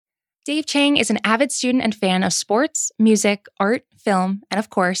Dave Chang is an avid student and fan of sports, music, art, film, and of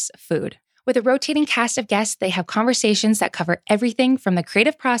course, food. With a rotating cast of guests, they have conversations that cover everything from the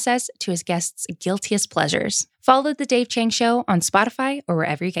creative process to his guests' guiltiest pleasures. Follow The Dave Chang Show on Spotify or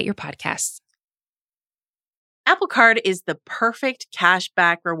wherever you get your podcasts. Apple Card is the perfect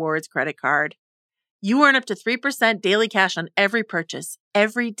cashback rewards credit card. You earn up to 3% daily cash on every purchase,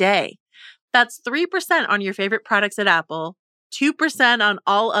 every day. That's 3% on your favorite products at Apple, 2% on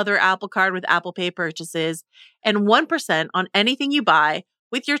all other Apple Card with Apple Pay purchases, and 1% on anything you buy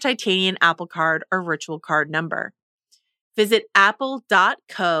with your titanium Apple Card or virtual card number. Visit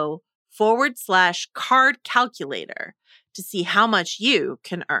apple.co/card calculator to see how much you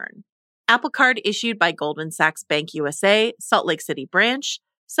can earn. Apple Card issued by Goldman Sachs Bank USA, Salt Lake City branch,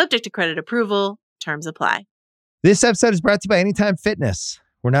 subject to credit approval. Terms apply. This episode is brought to you by Anytime Fitness.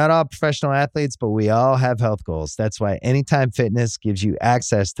 We're not all professional athletes, but we all have health goals. That's why Anytime Fitness gives you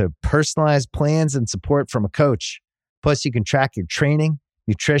access to personalized plans and support from a coach. Plus, you can track your training,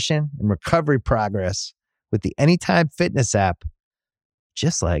 nutrition, and recovery progress with the Anytime Fitness app,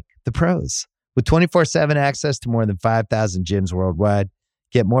 just like the pros. With 24/7 access to more than 5,000 gyms worldwide,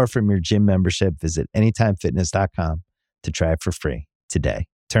 get more from your gym membership. Visit anytimefitness.com to try it for free today.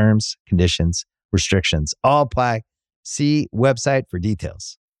 Terms, conditions, restrictions all apply. See website for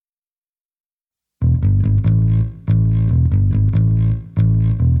details.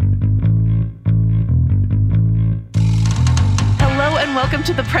 Hello and welcome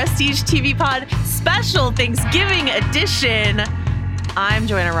to the Prestige TV Pod special Thanksgiving edition. I'm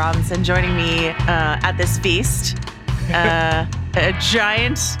Joanna Robinson. Joining me at this feast, a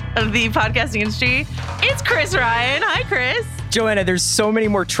giant of the podcasting industry, it's Chris Ryan. Hi, Chris. Joanna, there's so many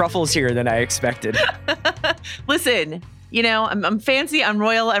more truffles here than I expected. Listen, you know, I'm fancy, I'm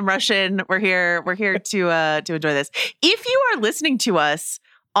royal, I'm Russian. We're here to enjoy this. If you are listening to us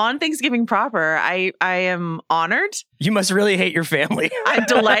on Thanksgiving proper, I am honored. You must really hate your family. I'm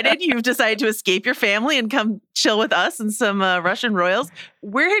delighted you've decided to escape your family and come chill with us and some Russian royals.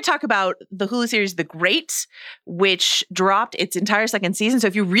 We're here to talk about the Hulu series The Great, which dropped its entire second season. So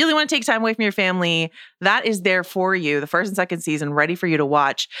if you really want to take time away from your family, that is there for you. The first and second season ready for you to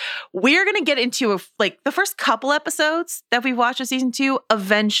watch. We're going to get into the first couple episodes that we've watched of season 2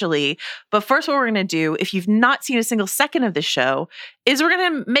 eventually. But first, what we're going to do, if you've not seen a single second of this show, is we're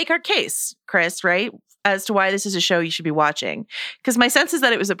going to make our case, Chris, right? As to why this is a show you should be watching. Because my sense is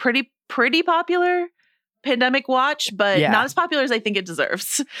that it was a pretty popular pandemic watch, but not as popular as I think it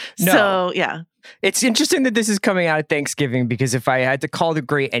deserves. No. So, yeah. It's interesting that this is coming out at Thanksgiving because if I had to call The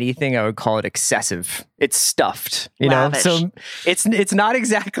Great anything, I would call it excessive. It's stuffed, you Lavish. know? So it's not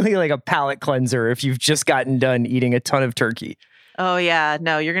exactly like a palate cleanser if you've just gotten done eating a ton of turkey. Oh, yeah.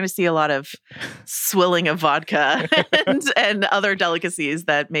 No, you're going to see a lot of swilling of vodka and other delicacies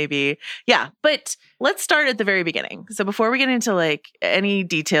that maybe. Yeah. But let's start at the very beginning. So before we get into any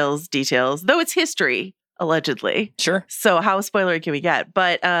details, though it's history, allegedly. Sure. So how spoilery can we get?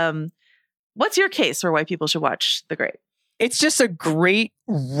 But what's your case for why people should watch The Great? It's just a great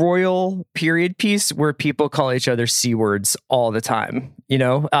royal period piece where people call each other C words all the time. You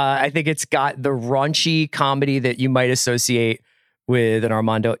know, I think it's got the raunchy comedy that you might associate with an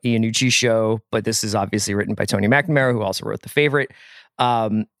Armando Iannucci show, but this is obviously written by Tony McNamara, who also wrote The Favorite.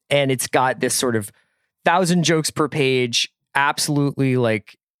 And it's got this sort of 1,000 jokes per page, absolutely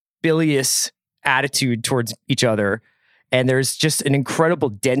bilious attitude towards each other. And there's just an incredible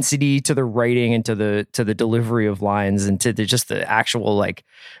density to the writing and to the delivery of lines and to the actual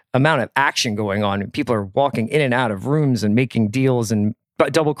amount of action going on. And people are walking in and out of rooms and making deals and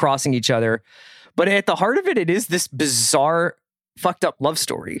double crossing each other. But at the heart of it, it is this bizarre fucked up love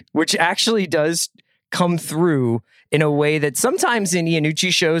story, which actually does come through in a way that sometimes in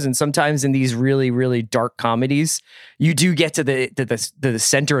Iannucci shows and sometimes in these really, really dark comedies, you do get to the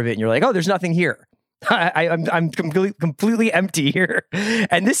center of it and you're like, oh, there's nothing here. I'm completely empty here.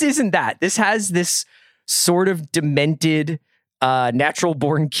 And this isn't that. This has this sort of demented, natural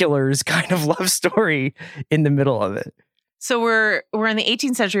born killers kind of love story in the middle of it. So we're in the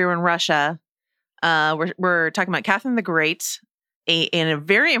 18th century. We're in Russia. We're talking about Catherine the Great, a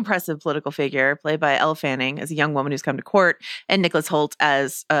very impressive political figure played by Elle Fanning as a young woman who's come to court, and Nicholas Hoult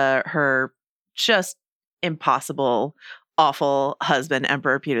as her just impossible, awful husband,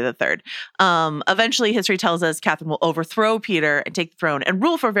 Emperor Peter III. Eventually, history tells us Catherine will overthrow Peter and take the throne and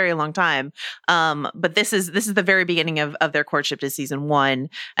rule for a very long time. But this is the very beginning of their courtship to season 1,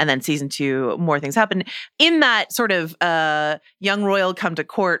 and then season 2, more things happen. In that sort of young royal come to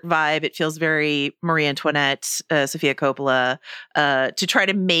court vibe, it feels very Marie Antoinette, Sofia Coppola, to try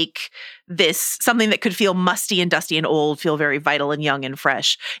to make this something that could feel musty and dusty and old feel very vital and young and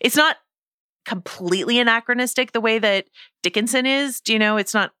fresh. It's not completely anachronistic the way that Dickinson is. Do you know?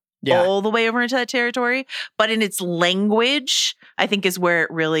 It's not all the way over into that territory, but in its language, I think is where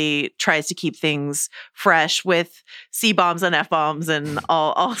it really tries to keep things fresh with C-bombs and F-bombs and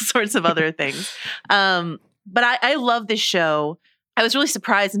all sorts of other things. But I love this show. I was really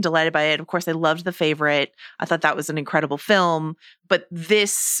surprised and delighted by it. Of course, I loved The Favorite. I thought that was an incredible film, but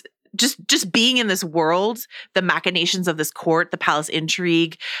this just being in this world, the machinations of this court, the palace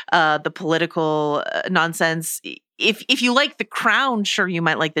intrigue, the political nonsense. If you like The Crown, sure, you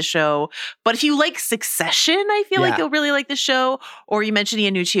might like the show. But if you like Succession, I feel like you'll really like the show. Or you mentioned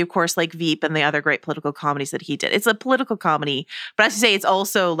Iannucci, of course, like Veep and the other great political comedies that he did. It's a political comedy, but as you say, it's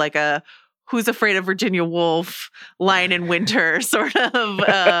also like a Who's Afraid of Virginia Woolf, Lion in Winter sort of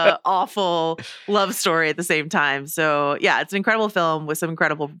awful love story at the same time. So yeah, it's an incredible film with some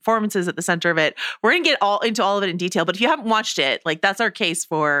incredible performances at the center of it. We're going to get into all of it in detail, but if you haven't watched it, like that's our case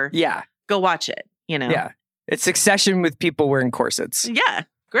for go watch it, you know? Yeah. It's Succession with people wearing corsets. Yeah.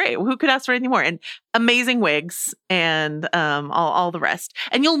 Great. Who could ask for anything more? And amazing wigs and all the rest.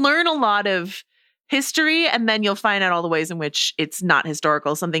 And you'll learn a lot of history, and then you'll find out all the ways in which it's not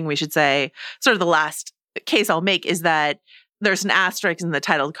historical. Something we should say, sort of the last case I'll make, is that there's an asterisk in the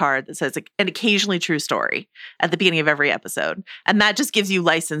title card that says an occasionally true story at the beginning of every episode. And that just gives you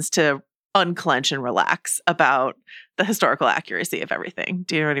license to unclench and relax about the historical accuracy of everything.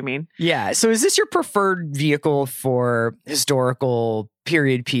 Do you know what I mean? Yeah. So is this your preferred vehicle for historical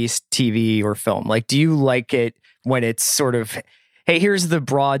period piece TV or film? Like, do you like it when it's sort of, hey, here's the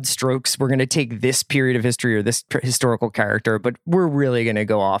broad strokes. We're going to take this period of history or this historical character, but we're really going to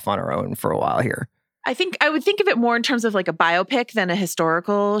go off on our own for a while here? I think I would think of it more in terms of like a biopic than a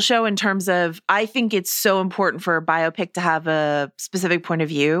historical show, in terms of, I think it's so important for a biopic to have a specific point of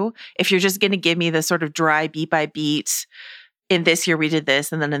view. If you're just going to give me the sort of dry beat by beat, in this year we did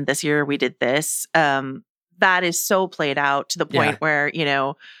this, and then in this year we did this, that is so played out to the point where, you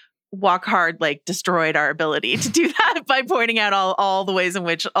know, Walk Hard like destroyed our ability to do that by pointing out all the ways in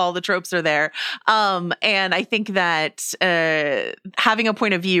which all the tropes are there. And I think that having a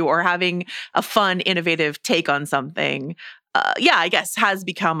point of view or having a fun, innovative take on something, I guess has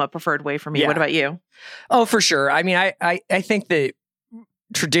become a preferred way for me. Yeah. What about you? Oh, for sure. I mean, I think that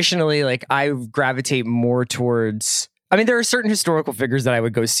traditionally, like, I gravitate more towards, I mean, there are certain historical figures that I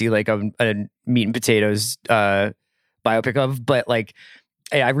would go see like a Meat and Potatoes biopic of, but like,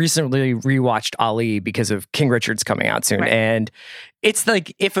 I recently rewatched Ali because of King Richard's coming out soon. Right. And it's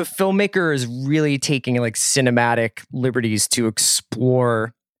like, if a filmmaker is really taking like cinematic liberties to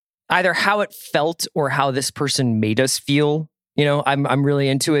explore either how it felt or how this person made us feel, you know, I'm really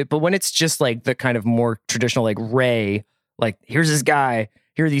into it. But when it's just like the kind of more traditional, like Ray, like, here's this guy,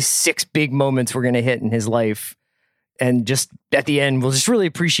 here are these 6 big moments we're going to hit in his life, and just at the end, we'll just really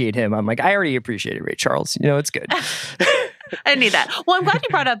appreciate him. I'm like, I already appreciated Ray Charles. You know, it's good. I need that. Well, I'm glad you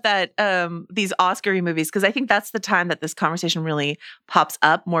brought up that these Oscar-y movies, because I think that's the time that this conversation really pops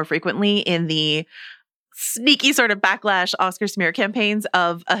up more frequently in the sneaky sort of backlash Oscar smear campaigns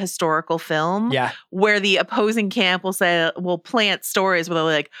of a historical film. Yeah. Where the opposing camp will plant stories where they're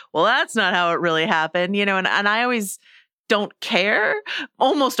like, well, that's not how it really happened, you know, and I always don't care.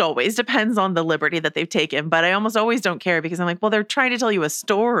 Almost always, depends on the liberty that they've taken, but I almost always don't care, because I'm like, well, they're trying to tell you a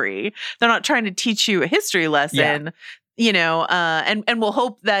story. They're not trying to teach you a history lesson. Yeah. You know, and we'll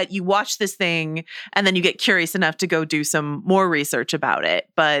hope that you watch this thing and then you get curious enough to go do some more research about it.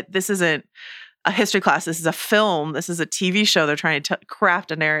 But this isn't a history class. This is a film. This is a TV show. They're trying to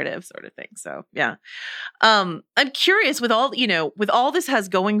craft a narrative sort of thing. So, yeah. I'm curious, with all this has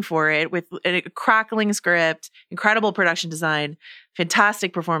going for it, with a crackling script, incredible production design,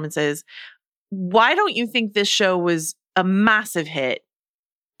 fantastic performances, why don't you think this show was a massive hit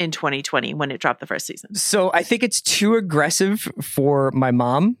in 2020 when it dropped the first season? So I think it's too aggressive for my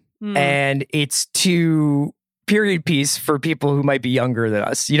mom, and it's too period piece for people who might be younger than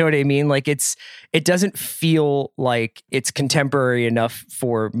us. You know what I mean? Like, it doesn't feel like it's contemporary enough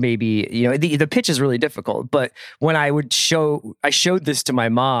for, maybe, you know, the pitch is really difficult. But when I showed this to my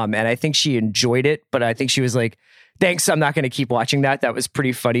mom, and I think she enjoyed it, but I think she was like, thanks, I'm not going to keep watching that. That was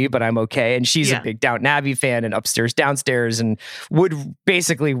pretty funny, but I'm okay. And she's a big Downton Abbey fan and Upstairs, Downstairs, and would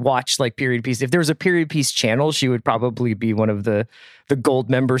basically watch like period piece. If there was a period piece channel, she would probably be one of the gold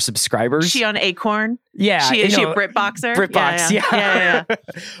member subscribers. Is she on Acorn? Yeah. Is she a BritBoxer? BritBox, yeah.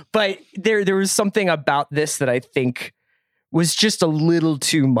 But there was something about this that I think was just a little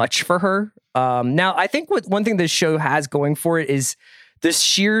too much for her. Now, I think one thing this show has going for it is the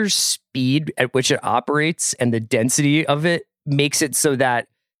sheer speed at which it operates and the density of it makes it so that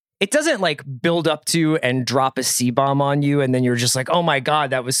it doesn't like build up to and drop a C-bomb on you. And then you're just like, oh my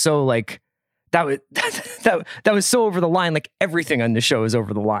God, that was so like, that was so over the line. Like everything on the show is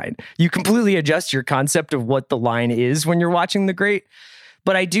over the line. You completely adjust your concept of what the line is when you're watching The Great.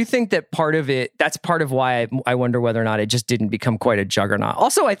 But I do think that part of it, that's part of why I wonder whether or not it just didn't become quite a juggernaut.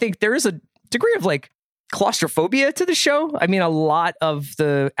 Also, I think there is a degree of like claustrophobia to the show. I mean, a lot of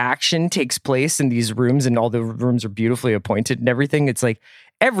the action takes place in these rooms and all the rooms are beautifully appointed and everything. It's like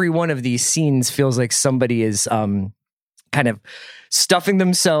every one of these scenes feels like somebody is kind of stuffing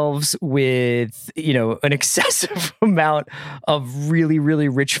themselves with, you know, an excessive amount of really, really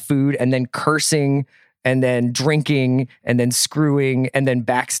rich food and then cursing and then drinking and then screwing and then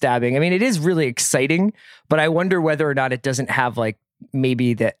backstabbing. I mean, it is really exciting, but I wonder whether or not it doesn't have like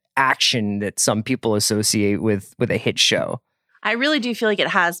maybe the action that some people associate with a hit show. I really do feel like it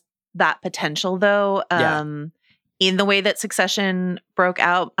has that potential though. In the way that Succession broke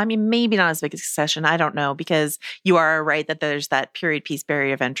out. I mean, maybe not as big as Succession. I don't know, because you are right that there's that period piece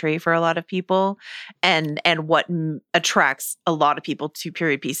barrier of entry for a lot of people. And what attracts a lot of people to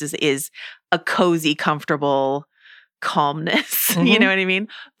period pieces is a cozy, comfortable calmness. Mm-hmm. You know what I mean?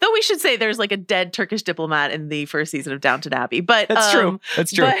 Though we should say there's like a dead Turkish diplomat in the first season of Downton Abbey. But that's true.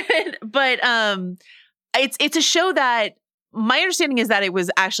 That's true. But it's a show that my understanding is that it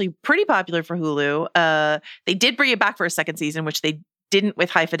was actually pretty popular for Hulu. They did bring it back for a second season, which they didn't with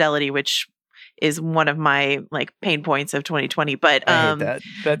High Fidelity, which is one of my like pain points of 2020. But I hate that.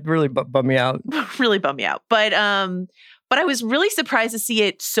 That really bummed me out. Really bummed me out. But I was really surprised to see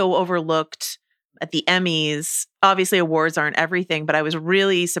it so overlooked at the Emmys. Obviously, awards aren't everything, but I was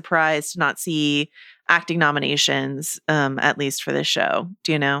really surprised to not see acting nominations, at least for this show.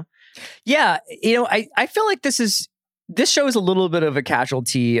 Do you know? Yeah, you know, I feel like this show is a little bit of a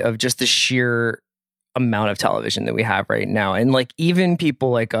casualty of just the sheer amount of television that we have right now. And like even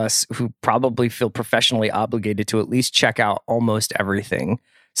people like us who probably feel professionally obligated to at least check out almost everything,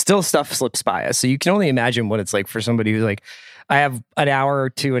 still stuff slips by us. So you can only imagine what it's like for somebody who's like, I have an hour or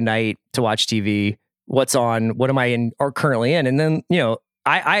two a night to watch TV. What's on? What am I in or currently in? And then, you know,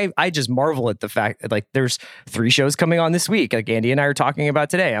 I just marvel at the fact that like there's 3 shows coming on this week. Like Andy and I are talking about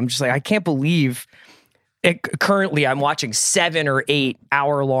today. I'm just like, I can't believe currently I'm watching 7 or 8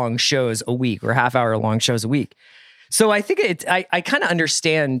 hour-long shows a week or half-hour-long shows a week. So I think I kind of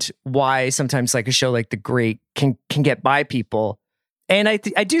understand why sometimes like a show like The Great can get by people. And I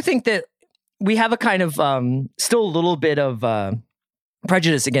do think that we have a kind of still a little bit of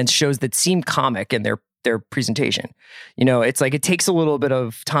prejudice against shows that seem comic in their presentation. You know, it's like it takes a little bit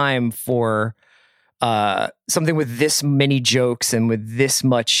of time for something with this many jokes and with this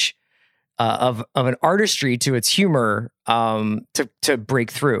much of an artistry to its humor to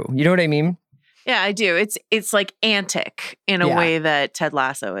break through. You know what I mean? Yeah, I do. It's like antic in a way that Ted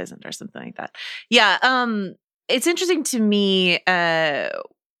Lasso isn't, or something like that. Yeah, it's interesting to me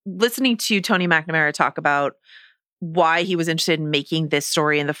listening to Tony McNamara talk about why he was interested in making this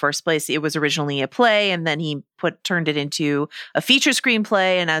story in the first place. It was originally a play, and then he turned it into a feature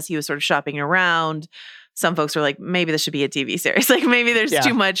screenplay. And as he was sort of shopping around, some folks were like, maybe this should be a TV series. Like maybe there's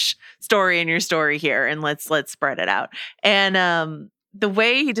too much story in your story here, and let's spread it out. And the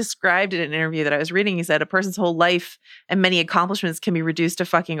way he described it in an interview that I was reading, he said a person's whole life and many accomplishments can be reduced to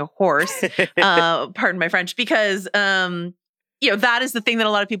fucking a horse. Pardon my French, because you know, that is the thing that a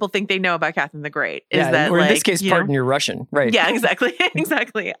lot of people think they know about Catherine the Great. Is that, or in like, this case, pardon your Russian, right? Yeah, exactly,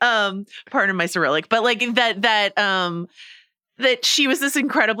 exactly. Pardon my Cyrillic, but like that she was this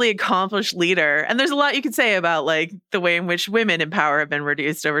incredibly accomplished leader. And there's a lot you could say about like the way in which women in power have been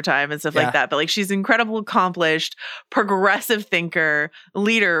reduced over time and stuff like that. But like she's an incredible, accomplished, progressive thinker,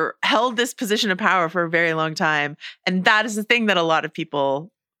 leader, held this position of power for a very long time. And that is the thing that a lot of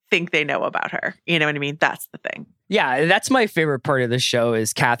people think they know about her. You know what I mean? That's the thing. Yeah, that's my favorite part of the show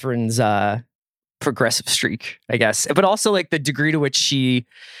is Catherine's progressive streak, I guess. But also like the degree to which she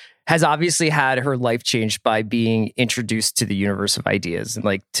has obviously had her life changed by being introduced to the universe of ideas and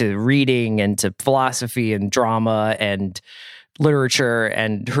like to reading and to philosophy and drama and literature,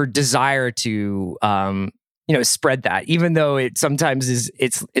 and her desire to spread that, even though it sometimes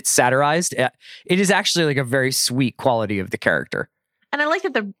it's satirized. It is actually like a very sweet quality of the character. And I like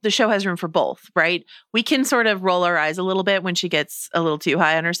that the show has room for both, right? We can sort of roll our eyes a little bit when she gets a little too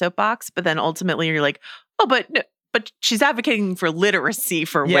high on her soapbox, but then ultimately you're like, oh, but she's advocating for literacy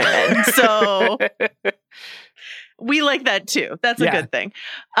for women. So we like that too. That's a good thing.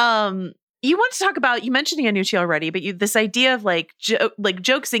 You want to talk about, you mentioned Iannucci already, but this idea of like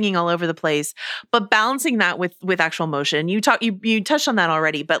joke singing all over the place, but balancing that with actual motion. You touched on that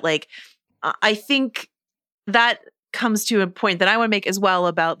already, but like I think that comes to a point that I want to make as well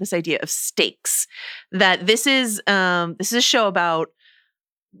about this idea of stakes. That this is a show about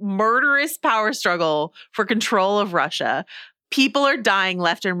murderous power struggle for control of Russia. People are dying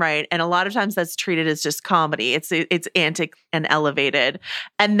left and right, and a lot of times that's treated as just comedy. It's antic and elevated,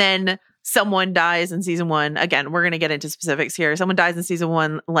 and then someone dies in season 1. Again, we're going to get into specifics here. Someone dies in season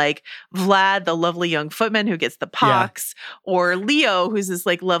 1, like Vlad, the lovely young footman who gets the pox, or Leo, who's this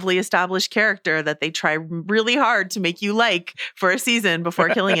like lovely established character that they try really hard to make you like for a season before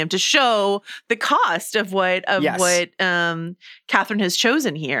killing him, to show the cost of what Catherine has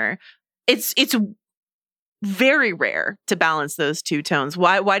chosen here. It's very rare to balance those two tones.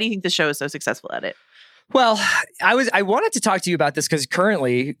 Why do you think the show is so successful at it? Well, I wanted to talk to you about this because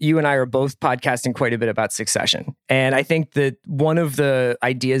currently you and I are both podcasting quite a bit about Succession. And I think that one of the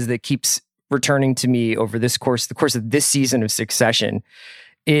ideas that keeps returning to me over the course of this season of Succession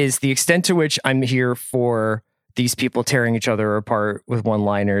is the extent to which I'm here for these people tearing each other apart with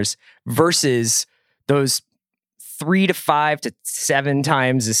one-liners versus those 3 to 5 to 7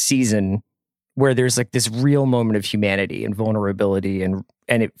 times a season where there's like this real moment of humanity and vulnerability and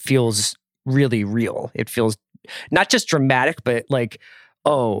it feels really real. It feels not just dramatic, but like,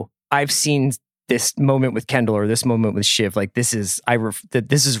 oh, I've seen this moment with Kendall or this moment with Shiv. Like this is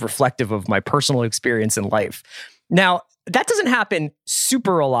reflective of my personal experience in life. Now, that doesn't happen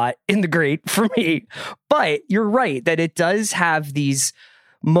super a lot in The Great for me, but you're right that it does have these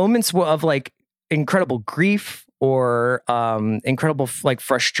moments of like incredible grief or incredible like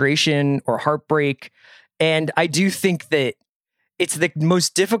frustration or heartbreak. And I do think that it's the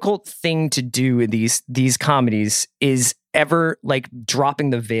most difficult thing to do in these comedies is ever like dropping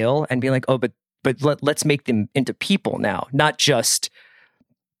the veil and being like, oh, but let's make them into people now, not just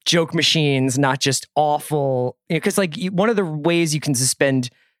joke machines, not just awful. Because like one of the ways you can suspend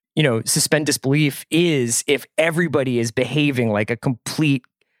disbelief is if everybody is behaving like a complete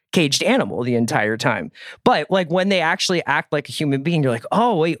caged animal the entire time. But like when they actually act like a human being, you're like,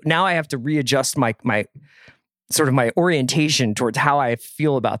 oh wait, now I have to readjust my sort of my orientation towards how I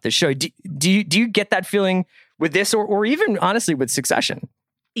feel about this show. Do you get that feeling with this or even honestly with Succession?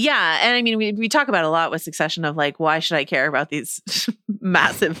 Yeah. And I mean, we talk about a lot with Succession of like, why should I care about these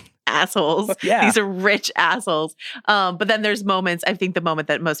massive assholes? Yeah. These are rich assholes. But then there's moments, I think the moment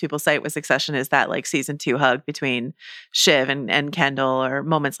that most people cite with Succession is that like season 2 hug between Shiv and Kendall, or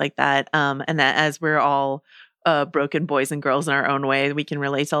moments like that. And that as we're all broken boys and girls in our own way, we can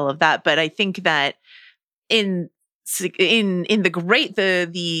relate to all of that. But I think that in The Great,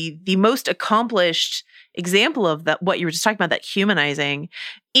 the most accomplished example of that, what you were just talking about, that humanizing,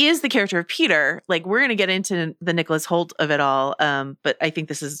 is the character of Peter. Like, we're going to get into the Nicholas Hoult of it all, but I think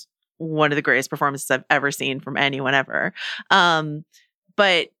this is one of the greatest performances I've ever seen from anyone ever.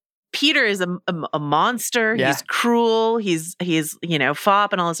 But Peter is a monster. Yeah. He's cruel. He's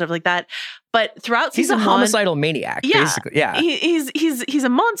fop and all this stuff like that. But throughout season 1, he's a homicidal maniac. Yeah, basically. Yeah, he's a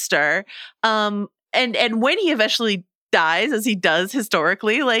monster. And when he eventually dies, as he does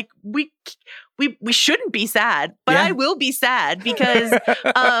historically, like we shouldn't be sad, but I will be sad because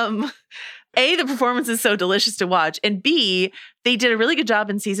A, the performance is so delicious to watch, and B, they did a really good job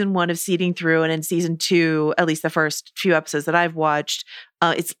in season 1 of seeding through, and in season 2, at least the first few episodes that I've watched,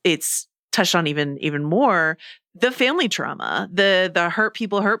 it's touched on even more the family trauma, the hurt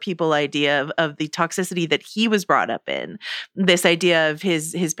people idea of the toxicity that he was brought up in. This idea of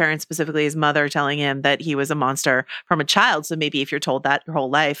his parents, specifically his mother, telling him that he was a monster from a child. So maybe if you're told that your whole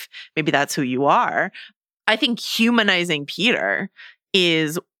life, maybe that's who you are. I think humanizing Peter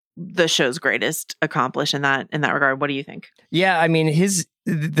is the show's greatest accomplishment in that regard. What do you think? Yeah, I mean,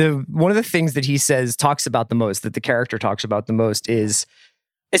 one of the things that he talks about the most, that the character talks about the most, is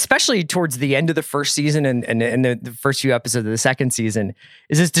especially towards the end of the first season and the first few episodes of the second season,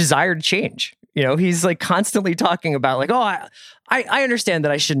 is his desire to change. He's like constantly talking about like, oh, I understand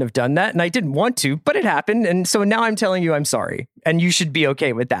that I shouldn't have done that and I didn't want to, but it happened. And so now I'm telling you I'm sorry and you should be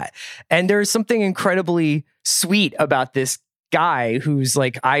okay with that. And there's something incredibly sweet about this guy who's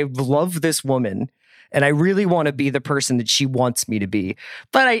like, I love this woman and I really want to be the person that she wants me to be.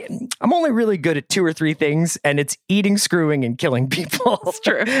 But I'm only really good at 2 or 3 things, and it's eating, screwing, and killing people. It's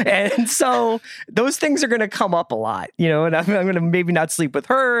true. And so those things are going to come up a lot, and I'm going to maybe not sleep with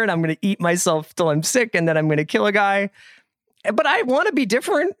her, and I'm going to eat myself till I'm sick, and then I'm going to kill a guy. But I want to be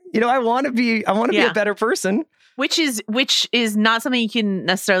different. I want to be a better person. Which is not something you can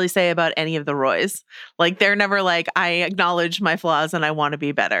necessarily say about any of the Roys. Like, they're never like, I acknowledge my flaws and I want to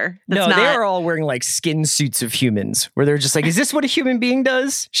be better. No, they are all wearing like skin suits of humans, where they're just like, is this what a human being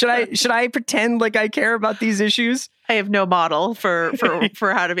does? Should I pretend like I care about these issues? I have no model for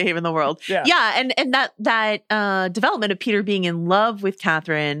how to behave in the world. Yeah, and that development of Peter being in love with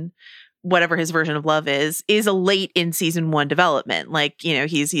Catherine, whatever his version of love is a late in season 1 development. Like,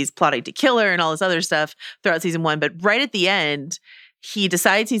 he's plotting to kill her and all this other stuff throughout season 1. But right at the end, he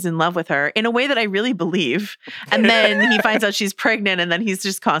decides he's in love with her in a way that I really believe. And then he finds out she's pregnant, and then he's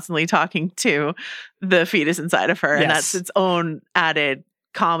just constantly talking to the fetus inside of her. And that's its own added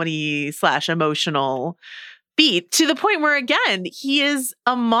comedy / emotional beat, to the point where, again, he is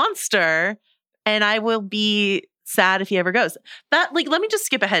a monster, and I will be sad if he ever goes. Let me just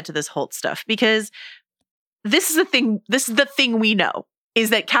skip ahead to this Holt stuff, because this is the thing we know,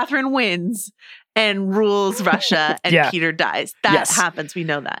 is that Catherine wins and rules Russia, and Peter dies. That happens. We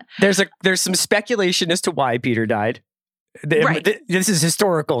know that. There's some speculation as to why Peter died. This is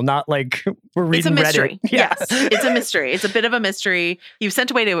historical, not like we're reading. It's a mystery. Reddit. Yes, it's a mystery. It's a bit of a mystery. He was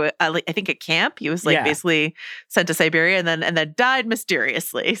sent away to, I think, a camp. He was basically sent to Siberia, and then died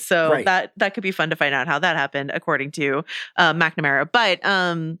mysteriously. So that could be fun to find out how that happened, according to McNamara. But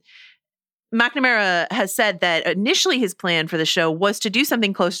McNamara has said that initially his plan for the show was to do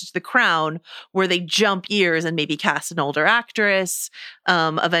something closer to The Crown, where they jump years and maybe cast an older actress,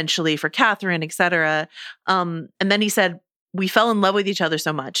 eventually for Catherine, etc. And then he said, we fell in love with each other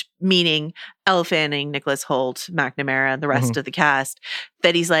so much, meaning Elle Fanning, Nicholas Hoult, McNamara, and the rest of the cast,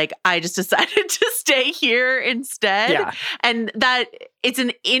 that he's like, I just decided to stay here instead. Yeah. And that it's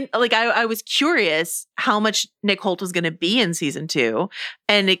I was curious how much Nick Hoult was going to be in season 2.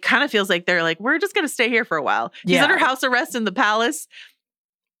 And it kind of feels like they're like, we're just going to stay here for a while. He's under house arrest in the palace.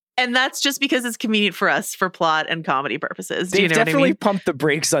 And that's just because it's convenient for us for plot and comedy purposes. Do you know definitely what I mean? Pumped the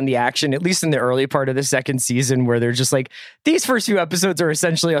brakes on the action, at least in the early part of the second season, where they're just like, these first few episodes are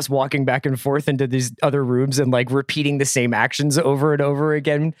essentially us walking back and forth into these other rooms and like repeating the same actions over and over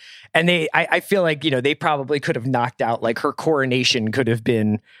again. And I feel like, they probably could have knocked out, like, her coronation could have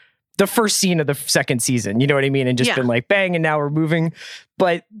been the first scene of the second season. You know what I mean? And just been like, bang, and now we're moving.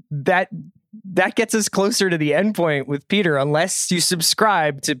 But that gets us closer to the end point with Peter, unless you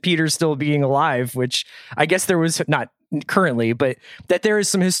subscribe to Peter still being alive, which I guess there was not currently, but that there is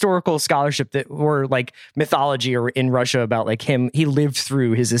some historical scholarship or like mythology or in Russia about like him. He lived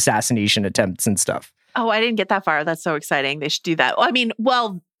through his assassination attempts and stuff. Oh, I didn't get that far. That's so exciting. They should do that. I mean,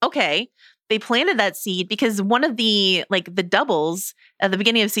 okay. They planted that seed because one of the doubles at the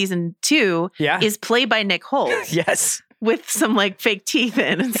beginning of season 2 is played by Nick Hoult. Yes. With some like fake teeth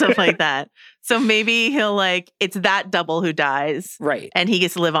in and stuff like that. So maybe he'll it's that double who dies. Right. And he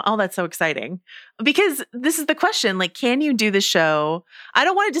gets to live on. Oh, that's so exciting. Because this is the question, can you do the show? I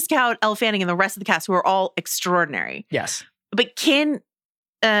don't want to discount Elle Fanning and the rest of the cast, who are all extraordinary. Yes. But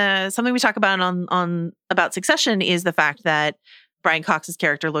something we talk about about Succession is the fact that Brian Cox's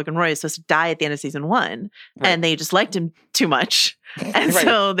character, Logan Roy, is supposed to die at the end of season 1. Right. And they just liked him too much. And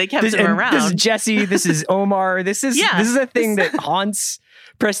so they kept him around. This is Jesse. This is Omar. This is a thing that haunts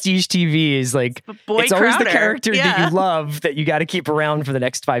prestige TV, is like, it's always the character that you love that you got to keep around for the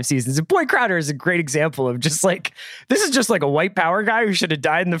next 5 seasons. And Boyd Crowder is a great example of just like, this is just like a white power guy who should have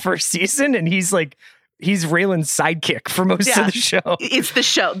died in the first season. And he's Raylan's sidekick for most of the show. It's the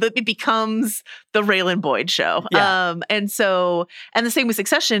show. It becomes the Raylan Boyd show. Yeah. And the same with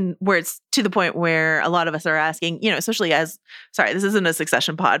Succession, where it's to the point where a lot of us are asking, especially this isn't a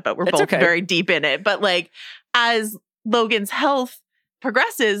Succession pod, but we're both very deep in it. But as Logan's health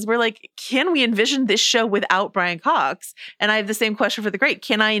progresses, we're like, can we envision this show without Brian Cox? And I have the same question for The Great.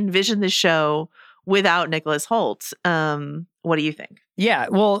 Can I envision this show without Nicholas Hoult? What do you think? Yeah,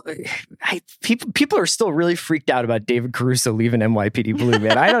 well, people are still really freaked out about David Caruso leaving NYPD Blue,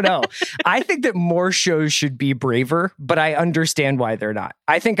 man. I don't know. I think that more shows should be braver, but I understand why they're not.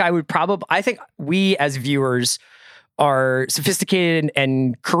 I think we as viewers are sophisticated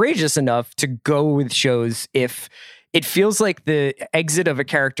and courageous enough to go with shows if it feels like the exit of a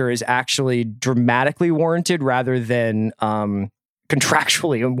character is actually dramatically warranted rather than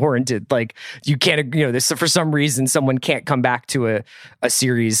contractually unwarranted. Like, you can't, this for some reason someone can't come back to a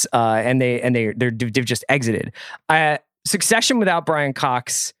series and they've just exited. Succession without Brian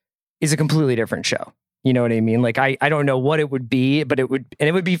Cox is a completely different show. You know what I mean? Like, I don't know what it would be, but it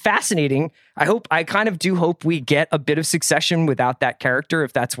would be fascinating. I kind of do hope we get a bit of Succession without that character,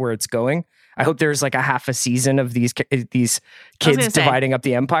 if that's where it's going. I hope there's like a half a season of these kids dividing up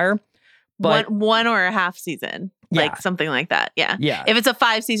the empire. But one or a half season, like something like that. Yeah. Yeah. If it's a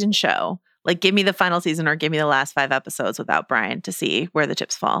 5-season show, like give me the final season or give me the last 5 episodes without Brian to see where the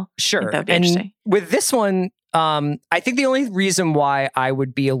chips fall. Sure. That would be and interesting. with this one, I think the only reason why I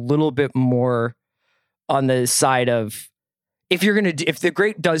would be a little bit more on the side of if The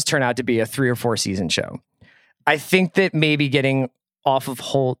Great does turn out to be a 3 or 4 season show, I think that maybe getting off of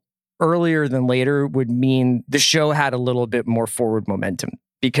Holt earlier than later would mean the show had a little bit more forward momentum.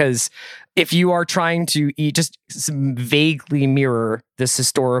 Because if you are trying to just vaguely mirror this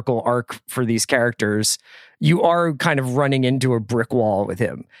historical arc for these characters, you are kind of running into a brick wall with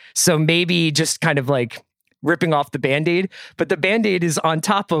him. So maybe just kind of like ripping off the Band-Aid, but the Band-Aid is on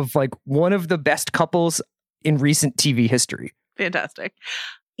top of like one of the best couples in recent TV history. Fantastic.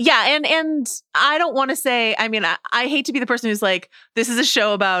 Yeah, and I don't want to say, I mean, I hate to be the person who's like, this is a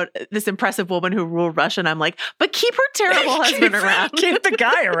show about this impressive woman who ruled Russia, and I'm like, but keep her terrible husband around. Keep the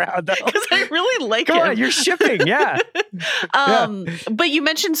guy around, though. Because I really like him. Come on, you're shipping, yeah. But you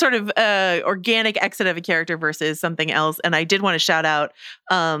mentioned sort of organic exit of a character versus something else, and I did want to shout out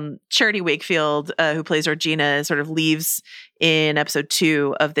Charity Wakefield, who plays Regina, sort of leaves in episode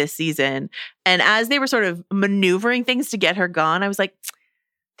 2 of this season. And as they were sort of maneuvering things to get her gone, I was like,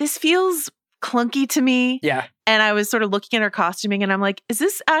 this feels clunky to me. Yeah. And I was sort of looking at her costuming and I'm like, is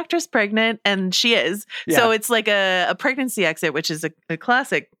this actress pregnant? And she is. Yeah. So it's like a pregnancy exit, which is a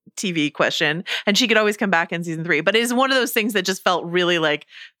classic TV question. And she could always come back in season 3. But it is one of those things that just felt really like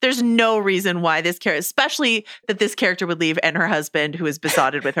there's no reason why this character, especially that this character would leave and her husband, who is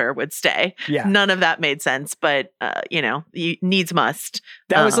besotted with her, would stay. Yeah. None of that made sense. But, you needs must.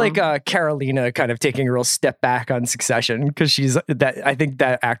 That was like Carolina kind of taking a real step back on Succession because I think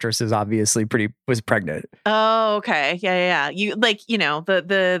that actress is obviously was pregnant. Oh, okay. Yeah. You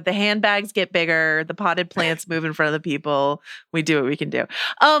the handbags get bigger, the potted plants move in front of the people. We do what we can do.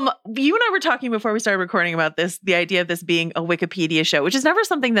 You and I were talking before we started recording about this, the idea of this being a Wikipedia show, which is never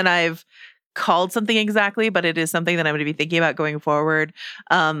something that I've called something exactly, but it is something that I'm going to be thinking about going forward.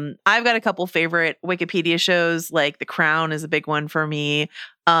 I've got a couple favorite Wikipedia shows, like The Crown is a big one for me.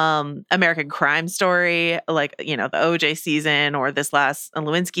 American Crime Story, like, the OJ season or this last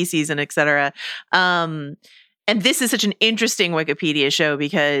Lewinsky season, etc. And this is such an interesting Wikipedia show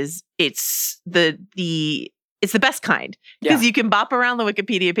because it's the best kind, because you can bop around the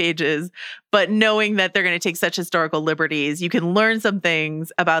Wikipedia pages, but knowing that they're going to take such historical liberties, you can learn some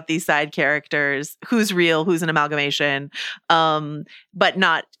things about these side characters, who's real, who's an amalgamation, but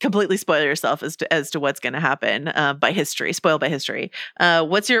not completely spoil yourself as to what's going to happen spoiled by history.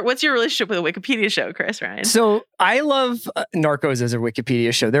 What's your relationship with a Wikipedia show, Chris Ryan? So I love Narcos as a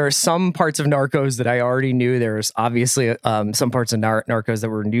Wikipedia show. There are some parts of Narcos that I already knew. There's obviously some parts of Narcos that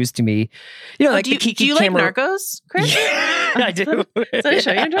were news to me. Like do you like Narcos, Chris? Yeah, I do. Is that a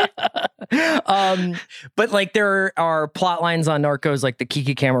show you enjoy? But like there are plot lines on Narcos, like the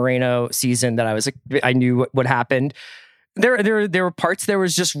Kiki Camarena season that I knew what happened. There were parts that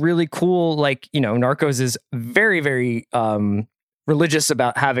was just really cool. Like, Narcos is very, very religious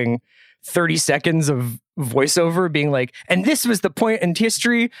about having 30 seconds of voiceover being like, and this was the point in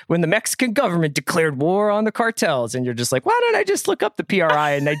history when the Mexican government declared war on the cartels. And you're just like, why don't I just look up the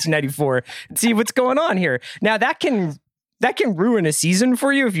PRI in 1994 and see what's going on here? Now that can ruin a season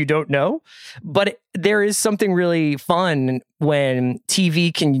for you if you don't know, but there is something really fun when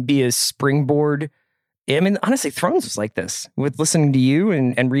TV can be a springboard. I mean, honestly, Thrones was like this with listening to you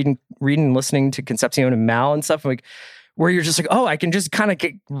and reading and listening to Concepcion and Mal and stuff, like where you're just like, oh, I can just kind of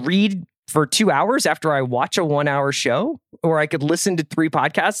read for 2 hours after I watch a 1-hour show, or I could listen to 3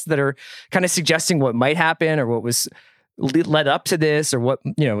 podcasts that are kind of suggesting what might happen or what was led up to this or what,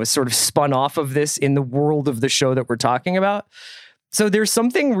 was sort of spun off of this in the world of the show that we're talking about. So there's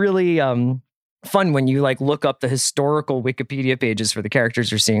something really fun when you like look up the historical Wikipedia pages for the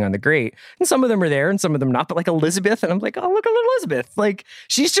characters you're seeing on The Great, and some of them are there and some of them not, but like Elizabeth, and I'm like, oh, look at Elizabeth. Like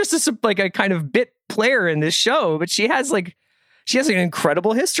she's just a kind of bit player in this show, but she has an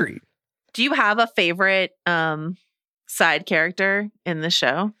incredible history. Do you have a favorite side character in the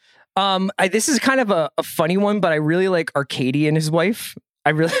show? This is kind of a funny one, but I really like Arcady and his wife.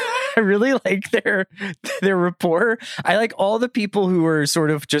 I really like their rapport. I like all the people who are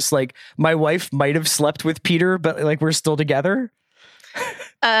sort of just like, my wife might have slept with Peter, but like we're still together.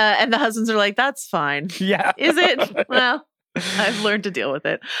 And the husbands are like, that's fine. Yeah. Is it? Well, I've learned to deal with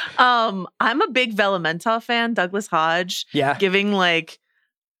it. I'm a big Velamentov fan, Douglas Hodge. Yeah. Giving like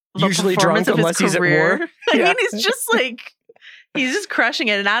the Usually performance drunk of unless his he's at career. war. I Yeah. mean, he's just like he's just crushing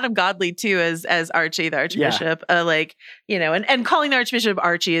it. And Adam Godley too as Archie, the Archbishop. Like, you know, and calling the Archbishop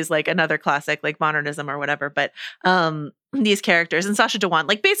Archie is like another classic, like modernism or whatever. But these characters and Sacha Dhawan,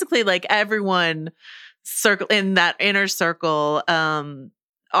 like basically like everyone circle in that inner circle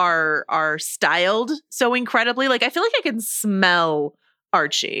are styled so incredibly. Like I feel like I can smell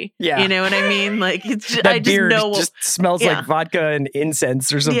Archie. Yeah. You know what I mean? Like it's That I just beard know just smells yeah. like vodka and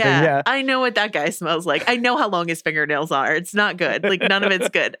incense or something. Yeah. I know what that guy smells like. I know how long his fingernails are. It's not good. Like none of it's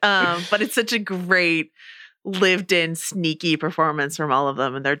good. But it's such a great lived in sneaky performance from all of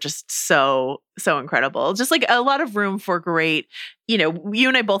them, and they're just so incredible. Just like a lot of room for great, you know, you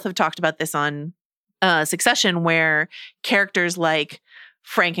and I both have talked about this on Succession, where characters like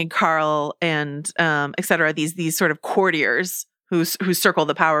Frank and Carl and et cetera, these sort of courtiers who circle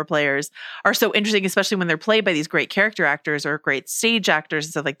the power players are so interesting, especially when they're played by these great character actors or great stage actors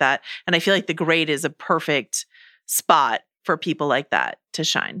and stuff like that. And I feel like The Great is a perfect spot for people like that to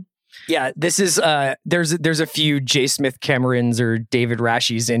shine. Yeah, this is there's a few J. Smith Camerons or David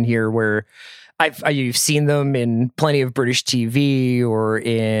Rashis in here where you've seen them in plenty of British TV or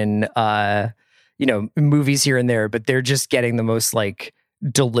in you know, movies here and there, but they're just getting the most like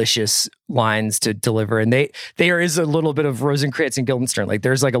delicious lines to deliver, and there is a little bit of Rosencrantz and Guildenstern. Like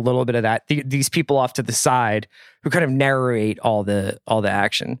there's like a little bit of that. These people off to the side who kind of narrate all the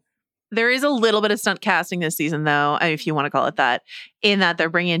action. There is a little bit of stunt casting this season, though, if you want to call it that, in that they're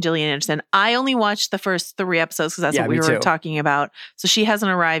bringing in Gillian Anderson. I only watched the first 3 episodes because that's what we were talking about. So she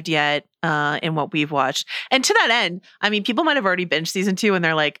hasn't arrived yet in what we've watched. And to that end, I mean, people might have already binged season 2 and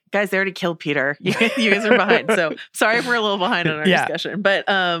they're like, guys, they already killed Peter. You guys are behind. So sorry if we're a little behind on our discussion. But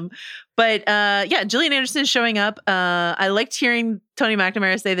yeah, Gillian Anderson is showing up. I liked hearing Tony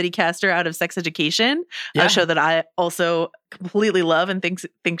McNamara say that he cast her out of Sex Education, a show that I also completely love and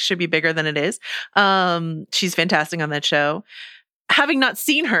think should be bigger than it is. She's fantastic on that show. Having not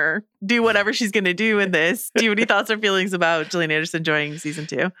seen her do whatever she's going to do in this, do you have any thoughts or feelings about Gillian Anderson joining season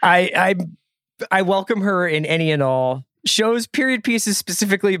 2? I welcome her in any and all shows, period pieces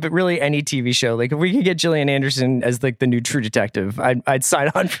specifically, but really any TV show. Like if we could get Gillian Anderson as like the new True Detective, I'd sign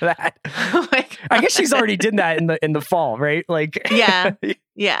on for that. Oh my God. I guess she's already did that in the fall, right? Like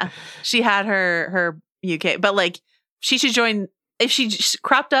yeah. She had her UK, but like she should join if she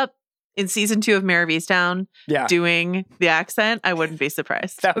cropped up in season 2 of Mare of Easttown doing the accent. I wouldn't be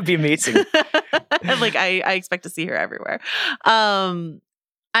surprised. That would be amazing. Like I expect to see her everywhere.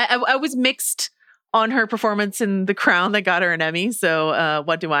 I was mixed on her performance in The Crown that got her an Emmy. So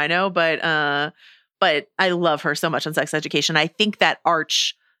what do I know? But I love her so much on Sex Education. I think that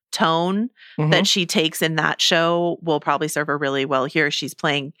arch tone that she takes in that show will probably serve her really well here. She's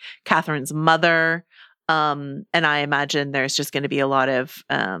playing Catherine's mother. And I imagine there's just going to be a lot of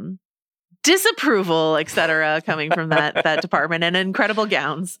disapproval, et cetera, coming from that department, and incredible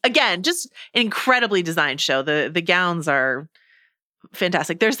gowns. Again, just an incredibly designed show. The gowns are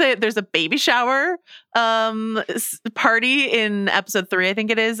fantastic. There's a baby shower party in episode 3, I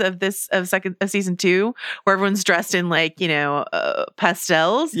think it is, of season 2, where everyone's dressed in like, you know,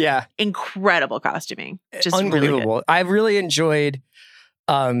 pastels. Yeah. Incredible costuming. Just unbelievable. Really good. I've really enjoyed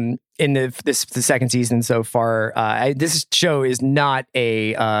in the second season so far. This show is not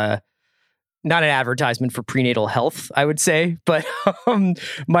an advertisement for prenatal health, I would say, but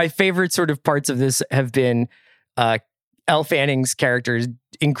my favorite sort of parts of this have been Elle Fanning's characters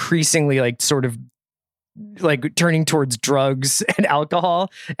increasingly like sort of like turning towards drugs and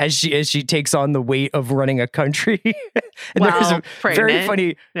alcohol as she takes on the weight of running a country. And there's a very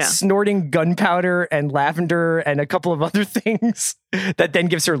funny snorting gunpowder and lavender and a couple of other things that then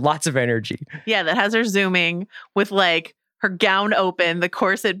gives her lots of energy. Yeah, that has her zooming with like her gown open, the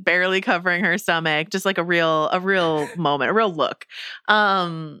corset barely covering her stomach, just like a real moment, a real look.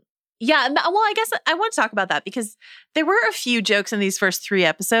 Yeah, well, I guess I want to talk about that because there were a few jokes in these first 3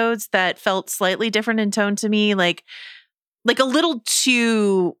 episodes that felt slightly different in tone to me, like a little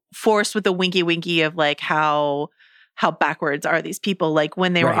too forced with the winky of like how backwards are these people, like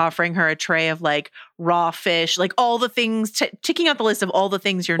when they were offering her a tray of like raw fish, like all the things, ticking out the list of all the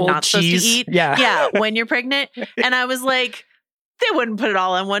things you're not supposed to eat. Yeah, when you're pregnant. And I was like, they wouldn't put it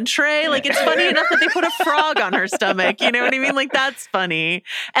all on one tray. Like, it's funny enough that they put a frog on her stomach. You know what I mean? Like, that's funny.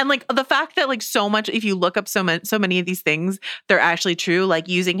 And like the fact that like so much, if you look up so many of these things, they're actually true. Like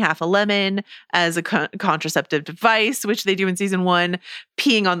using half a lemon as a contraceptive device, which they do in season 1,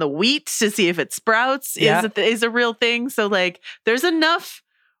 peeing on the wheat to see if it sprouts is a real thing. So like, there's enough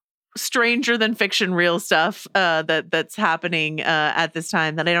stranger than fiction real stuff that's happening at this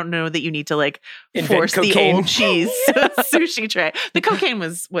time that I don't know that you need to like force the old cheese sushi tray. The cocaine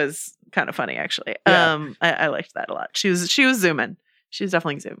was kind of funny actually. Yeah. I liked that a lot. She was zooming. She was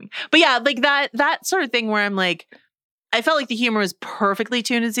definitely zooming. But yeah, like that sort of thing where I'm like, I felt like the humor was perfectly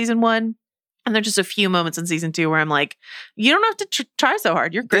tuned in season 1. And there's just a few moments in season 2 where I'm like, you don't have to try so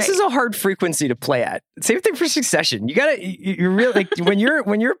hard. You're great. This is a hard frequency to play at. Same thing for Succession. You're really like when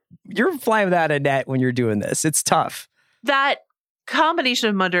you're flying without a net when you're doing this. It's tough. That combination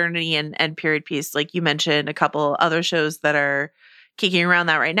of modernity and period piece, like you mentioned, a couple other shows that are kicking around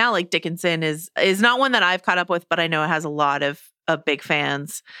that right now, like Dickinson is not one that I've caught up with, but I know it has a lot of big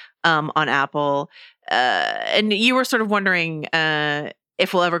fans on Apple. And you were sort of wondering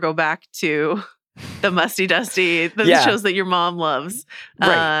if we'll ever go back to the musty dusty, the shows that your mom loves,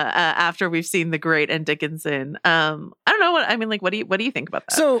 after we've seen The Great and Dickinson. I don't know what I mean. Like, what do you think about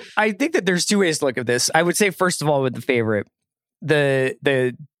that? So I think that there's two ways to look at this. I would say, first of all, with The Favorite,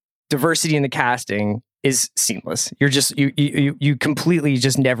 the diversity in the casting is seamless. You're just you completely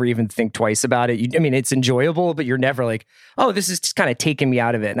just never even think twice about it. I mean, it's enjoyable, but you're never like, oh, this is just kind of taking me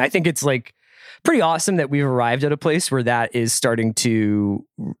out of it. And I think it's like pretty awesome that we've arrived at a place where that is starting to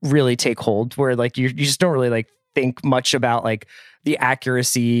really take hold, where like you just don't really like think much about like the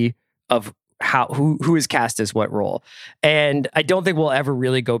accuracy of who is cast as what role. And I don't think we'll ever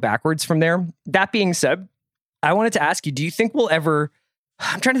really go backwards from there. That being said, I wanted to ask you, do you think we'll ever,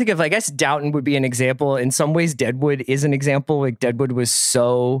 I'm trying to think of, I guess Downton would be an example. In some ways, Deadwood is an example. Like Deadwood was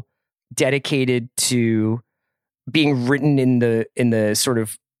so dedicated to being written in the sort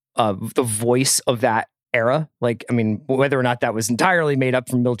of the voice of that era. Like, I mean, whether or not that was entirely made up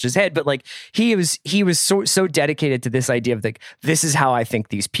from Milch's head, but like he was so dedicated to this idea of like, this is how I think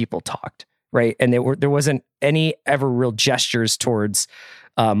these people talked, right? And there wasn't any ever real gestures towards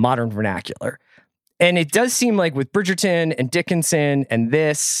modern vernacular. And it does seem like with Bridgerton and Dickinson and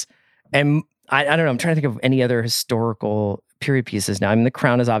this, and I don't know, I'm trying to think of any other historical period pieces now. I mean, The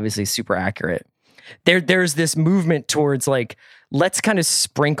Crown is obviously super accurate. There's this movement towards like, let's kind of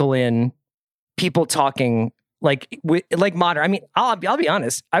sprinkle in people talking like modern. I mean, I'll be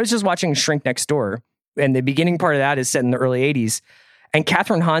honest. I was just watching Shrink Next Door, and the beginning part of that is set in the early 80s. And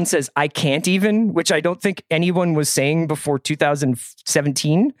Catherine Hahn says, I can't even, which I don't think anyone was saying before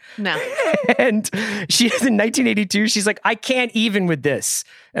 2017. No. And she is in 1982. She's like, I can't even with this.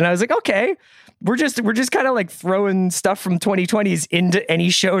 And I was like, okay, we're just kind of like throwing stuff from 2020s into any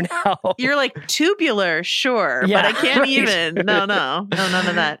show now. You're like tubular, sure, but I can't even. No, none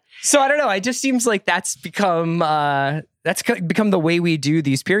of that. So I don't know. It just seems like that's become the way we do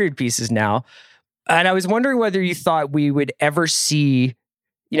these period pieces now. And I was wondering whether you thought we would ever see,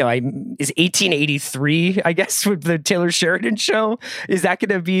 is 1883, I guess, with the Taylor Sheridan show, is that going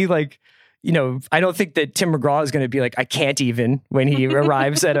to be like, I don't think that Tim McGraw is going to be like, I can't even when he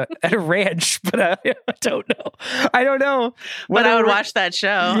arrives at a ranch, but I don't know. I don't know. But I would watch that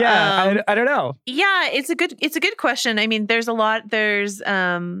show. Yeah, I don't know. Yeah, it's a good question. I mean, there's a lot. There's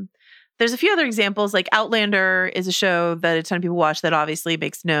a few other examples, like Outlander is a show that a ton of people watch that obviously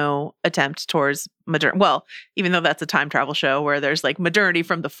makes no attempt towards modern. Well, even though that's a time travel show where there's like modernity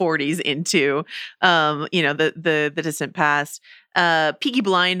from the 40s into, the distant past. Peaky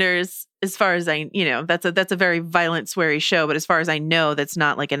Blinders, as far as that's a very violent, sweary show. But as far as I know, that's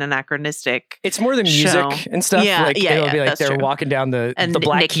not like an anachronistic. It's more the music show. And stuff. It'll be like they're true. walking down the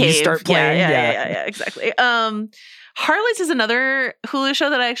Black Nick Keys Cave. start playing. Yeah, exactly. Harlots is another Hulu show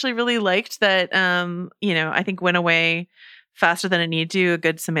that I actually really liked that, I think went away faster than it needed to. A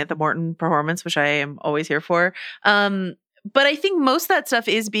good Samantha Morton performance, which I am always here for. But I think most of that stuff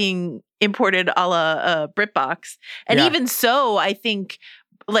is being imported a la BritBox. And even so, I think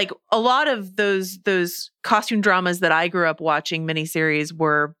like a lot of those costume dramas that I grew up watching miniseries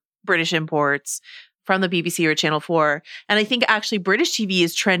were British imports from the BBC or Channel 4. And I think actually British TV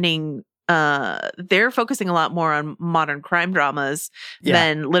is trending. They're focusing a lot more on modern crime dramas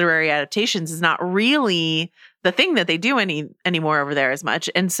than literary adaptations. Is not really the thing that they do anymore over there as much.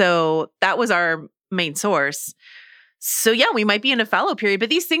 And so that was our main source. So yeah, we might be in a fallow period, but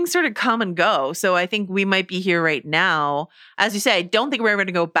these things sort of come and go. So I think we might be here right now. As you say, I don't think we're going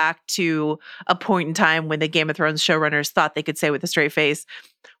to go back to a point in time when the Game of Thrones showrunners thought they could say with a straight face,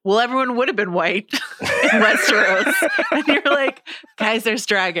 well, everyone would have been white in Westeros. And you're like, guys, there's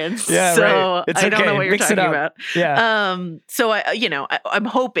dragons. Yeah, so right. I don't know what you're talking about. Yeah. So I'm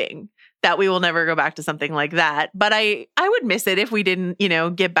hoping that we will never go back to something like that. But I would miss it if we didn't,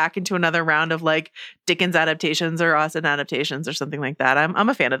 get back into another round of like Dickens adaptations or Austen adaptations or something like that. I'm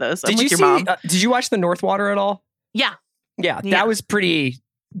a fan of those. Did you watch The Northwater at all? Yeah. Yeah, that was pretty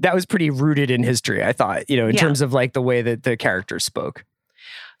that was pretty rooted in history, I thought, in terms of like the way that the characters spoke.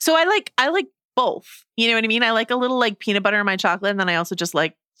 So I like both. You know what I mean? I like a little like peanut butter in my chocolate, and then I also just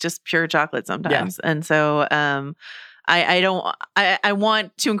like just pure chocolate sometimes. Yeah. And so I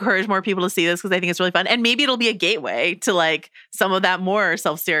want to encourage more people to see this because I think it's really fun. And maybe it'll be a gateway to like some of that more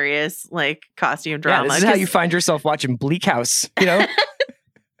self-serious like costume drama. Yeah, this is how you find yourself watching Bleak House,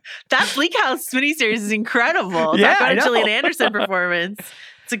 That Bleak House miniseries is incredible. Yeah, Talk about I a know. Gillian Anderson performance.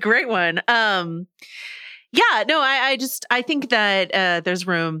 It's a great one. I think that there's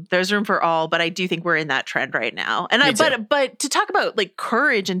room for all, but I do think we're in that trend right now. And but to talk about like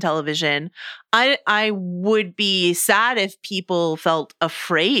courage in television, I would be sad if people felt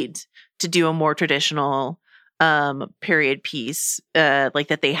afraid to do a more traditional period piece, like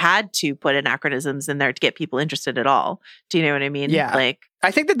that they had to put anachronisms in there to get people interested at all. Do you know what I mean? Yeah. Like, I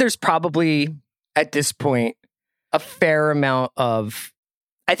think that there's probably at this point a fair amount of,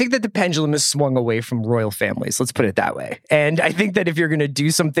 I think that the pendulum has swung away from royal families. Let's put it that way. And I think that if you're going to do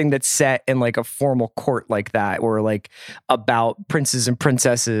something that's set in like a formal court like that, or like about princes and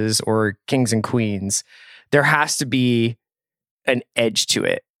princesses or kings and queens, there has to be an edge to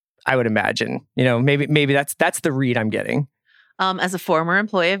it, I would imagine. Maybe that's the read I'm getting. As a former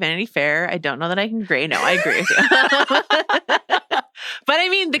employee of Vanity Fair, I don't know that I can agree. No, I agree with you. But I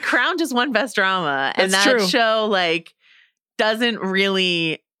mean, The Crown just won Best Drama, and That's that true. show like doesn't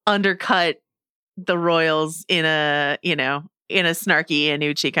really undercut the royals in a snarky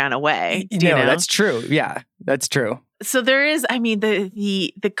Anucci kind of way. That's true. Yeah, that's true. So there is, I mean,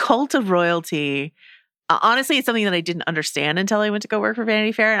 the cult of royalty. Honestly, it's something that I didn't understand until I went to go work for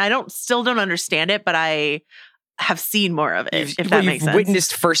Vanity Fair, and I still don't understand it, but I have seen more of it. If that makes sense. You've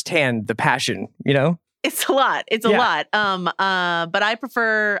witnessed firsthand the passion. It's a lot. It's a lot. But I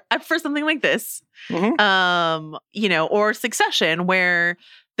prefer something like this. Mm-hmm. Or Succession, where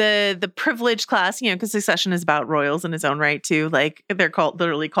the privileged class, because Succession is about royals in its own right too. Like they're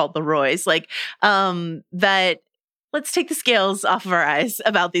literally called the Roys. Like that. Let's take the scales off of our eyes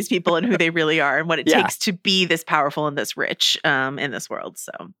about these people and who they really are and what it takes to be this powerful and this rich in this world.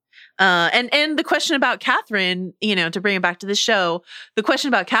 So, and the question about Catherine, to bring it back to the show, the question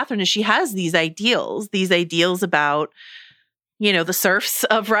about Catherine is she has these ideals about, the serfs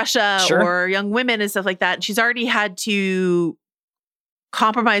of Russia or young women and stuff like that. And she's already had to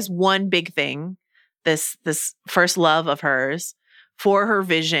compromise one big thing, this first love of hers, for her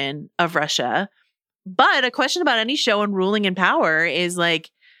vision of Russia. But a question about any show and ruling and power is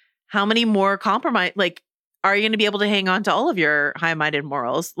like, how many more compromise? Like, are you going to be able to hang on to all of your high-minded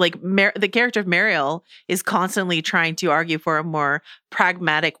morals? Like, the character of Mariel is constantly trying to argue for a more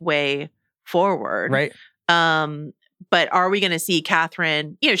pragmatic way forward, right? But are we going to see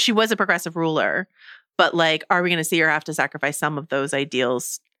Catherine? She was a progressive ruler, but like, are we going to see her have to sacrifice some of those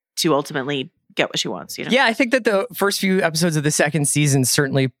ideals to ultimately get what she wants? Yeah, I think that the first few episodes of the second season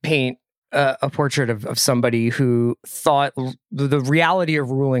certainly paint a portrait of somebody who thought the reality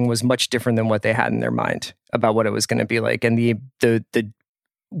of ruling was much different than what they had in their mind about what it was going to be like, and the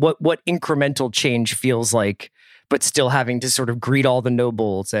what incremental change feels like, but still having to sort of greet all the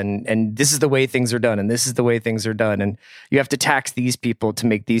nobles and this is the way things are done, and this is the way things are done, and you have to tax these people to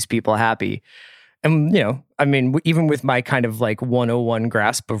make these people happy. And, I mean, even with my kind of like 101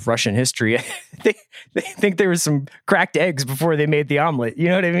 grasp of Russian history, they think there was some cracked eggs before they made the omelet. You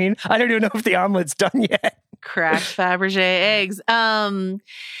know what I mean? I don't even know if the omelet's done yet. Cracked Fabergé eggs.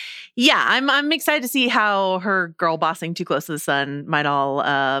 Yeah, I'm excited to see how her girl bossing too close to the sun might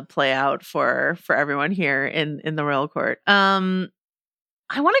all play out for everyone here in the royal court. I want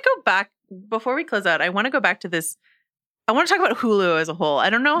to go back before we close out. I want to go back to this. I want to talk about Hulu as a whole. I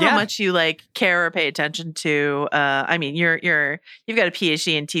don't know how much you like care or pay attention to. I mean, you've got a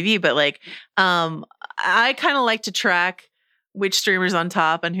PhD in TV, but like, I kind of like to track which streamer's on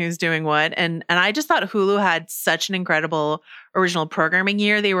top and who's doing what. And I just thought Hulu had such an incredible original programming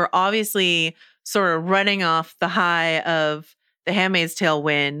year. They were obviously sort of running off the high of the Handmaid's Tale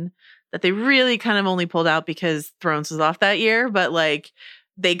win that they really kind of only pulled out because Thrones was off that year. But like,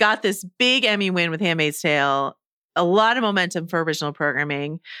 they got this big Emmy win with Handmaid's Tale. A lot of momentum for original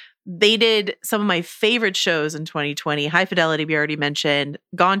programming. They did some of my favorite shows in 2020. High Fidelity, we already mentioned.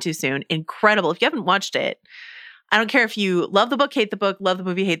 Gone Too Soon. Incredible. If you haven't watched it, I don't care if you love the book, hate the book, love the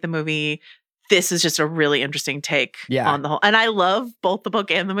movie, hate the movie. This is just a really interesting take on the whole. And I love both the book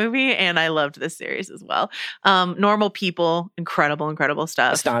and the movie, and I loved this series as well. Normal People, incredible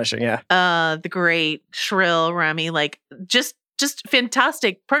stuff. Astonishing, yeah. The Great, Shrill, Remy, like just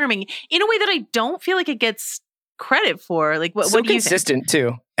fantastic programming in a way that I don't feel like it gets credit for. Like what do you think? Consistent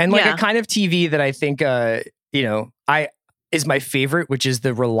too, and like a kind of TV that I think is my favorite, which is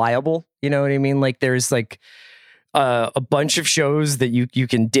the reliable. You know what I mean? Like there's like a bunch of shows that you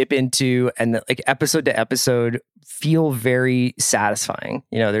can dip into and that like episode to episode feel very satisfying.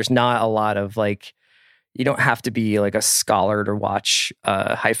 You know, there's not a lot of like, you don't have to be like a scholar to watch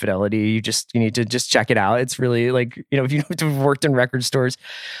High Fidelity. You need to just check it out. It's really like, you know, if you've worked in record stores.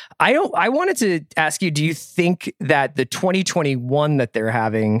 I wanted to ask you, do you think that the 2021 that they're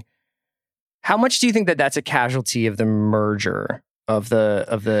having, how much do you think that that's a casualty of the merger of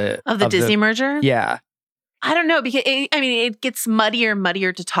the Disney merger? Yeah. I don't know, because it gets muddier and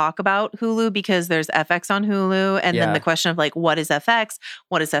muddier to talk about Hulu because there's FX on Hulu. And then the question of like, what is FX?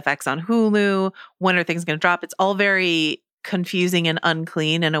 What is FX on Hulu? When are things going to drop? It's all very confusing and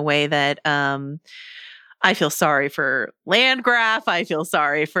unclean in a way that I feel sorry for Landgraf. I feel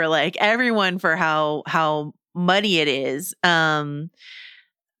sorry for like everyone for how muddy it is. But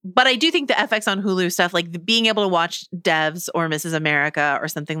I do think the FX on Hulu stuff, like being able to watch Devs or Mrs. America or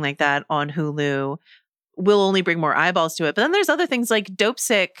something like that on Hulu, will only bring more eyeballs to it. But then there's other things like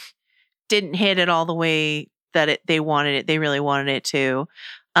Dopesick didn't hit it all the way that they wanted it. They really wanted it to.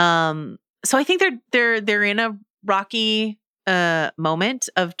 So I think they're in a rocky moment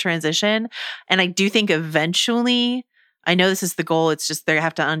of transition, and I do think eventually, I know this is the goal. It's just they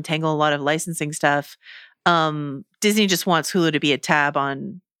have to untangle a lot of licensing stuff. Disney just wants Hulu to be a tab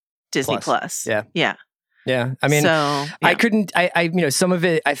on Disney Plus. Yeah. Yeah. I mean, I couldn't, some of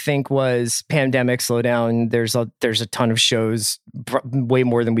it I think was pandemic slowdown. There's a ton of shows, way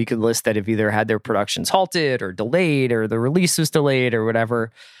more than we could list, that have either had their productions halted or delayed or the release was delayed or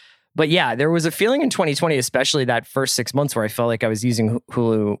whatever. But yeah, there was a feeling in 2020, especially that first 6 months, where I felt like I was using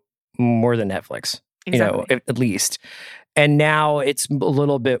Hulu more than Netflix, exactly. At least. And now it's a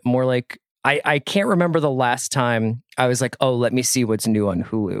little bit more like, I can't remember the last time I was like, oh, let me see what's new on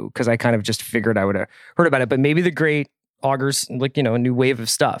Hulu, because I kind of just figured I would have heard about it. But maybe the great augurs, like, a new wave of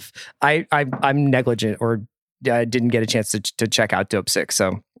stuff. I'm negligent, or didn't get a chance to check out Dopesick.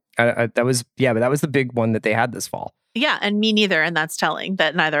 So that was the big one that they had this fall. Yeah, and me neither. And that's telling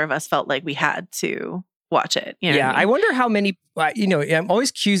that neither of us felt like we had to watch it. You know what I mean? I wonder how many, I'm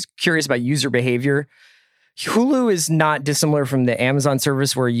always curious about user behavior. Hulu is not dissimilar from the Amazon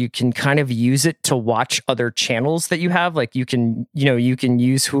service, where you can kind of use it to watch other channels that you have. Like you can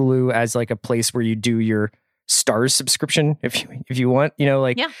use Hulu as like a place where you do your Starz subscription if you want,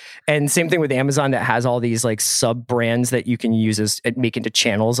 And same thing with Amazon, that has all these like sub brands that you can use make into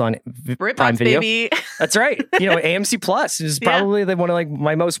channels on Prime Video. Baby. That's right. AMC Plus is probably one of like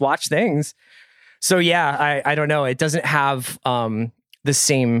my most watched things. So yeah, I don't know. It doesn't have the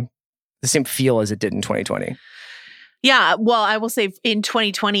same feel as it did in 2020. Yeah. Well, I will say in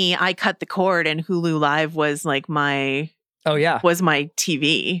 2020, I cut the cord and Hulu Live was like was my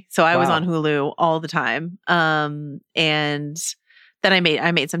TV. So I was on Hulu all the time. And then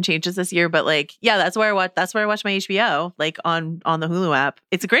I made some changes this year, but like, yeah, that's where I watch my HBO, like on the Hulu app.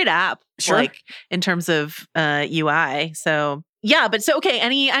 It's a great app, sure, like in terms of UI. So yeah, but so, okay.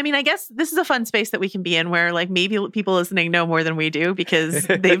 I guess this is a fun space that we can be in where like maybe people listening know more than we do because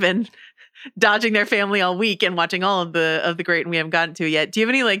they've been dodging their family all week and watching all of the great, and we haven't gotten to it yet. Do you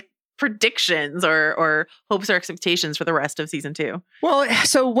have any like predictions or hopes or expectations for the rest of season 2? Well,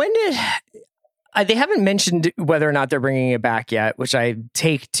 so they haven't mentioned whether or not they're bringing it back yet, which I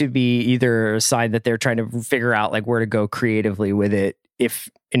take to be either a sign that they're trying to figure out like where to go creatively with it, if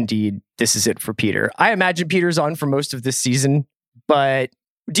indeed this is it for Peter. I imagine Peter's on for most of this season, but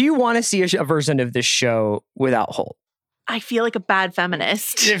do you want to see a version of this show without Holt? I feel like a bad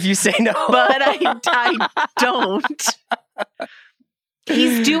feminist if you say no, but I don't.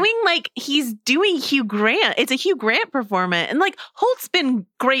 He's doing Hugh Grant. It's a Hugh Grant performance, and like Holt's been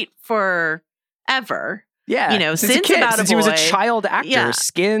great forever. Yeah, since he was a child actor. Yeah.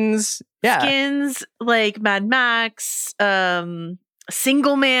 Skins, like Mad Max,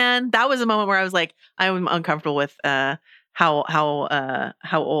 Single Man. That was a moment where I was like, I'm uncomfortable with how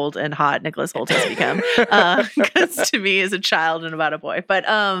old and hot Nicholas Hoult has become. Because to me, is a child and about a boy. But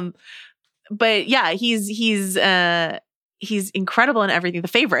yeah, he's incredible in everything. The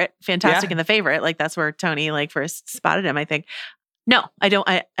Favorite, fantastic in The Favorite. Like that's where Tony like first spotted him, I think. No, I don't.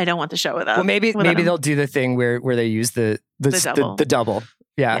 I don't want the show without. Well, maybe they'll do the thing where they use the double.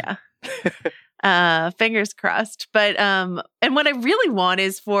 Yeah. Fingers crossed. But and what I really want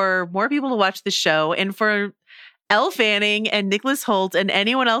is for more people to watch the show, and for Elle Fanning and Nicholas Hoult and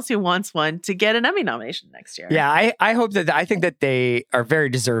anyone else who wants one to get an Emmy nomination next year. Yeah, I hope that. I think that they are very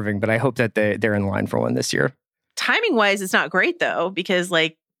deserving, but I hope that they're in line for one this year. Timing wise, it's not great though, because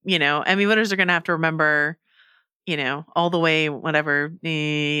Emmy winners are going to have to remember, all the way,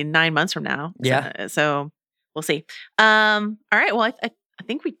 9 months from now. Yeah. So we'll see. All right. Well, I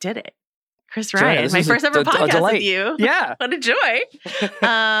think we did it. Chris Joanna, Ryan, this my was first ever a podcast delight. with you. Yeah. What a joy.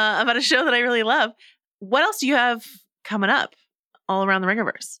 About a show that I really love. What else do you have coming up all around the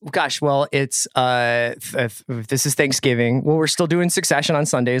Ringerverse? Gosh, well, it's this is Thanksgiving. Well, we're still doing Succession on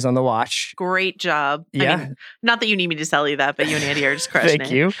Sundays on the Watch. Great job. Yeah. I mean, not that you need me to tell you that, but you and Andy are just crushing it.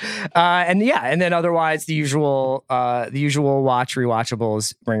 Thank you. And then otherwise the usual watch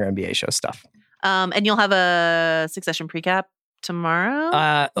rewatchables, Ringer NBA show stuff. And you'll have a Succession precap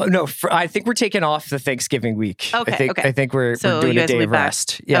tomorrow? No, I think we're taking off the Thanksgiving week. Okay, I think we're doing you a guys will day be of back.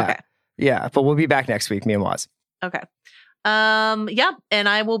 rest. Yeah. Okay. Yeah, but we'll be back next week, me and Waz. Okay. Yeah, and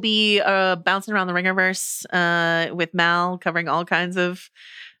I will be bouncing around the Ringerverse with Mal, covering all kinds of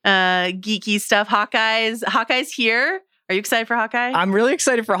geeky stuff. Hawkeye's here. Are you excited for Hawkeye? I'm really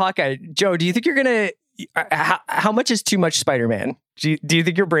excited for Hawkeye. Joe, do you think you're gonna? How much is too much Spider-Man? Do you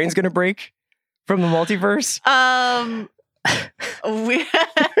think your brain's gonna break from the multiverse?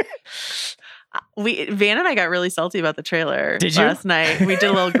 Van and I got really salty about the trailer last night. We did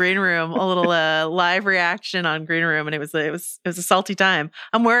a little green room, a little live reaction on green room, and it was a salty time.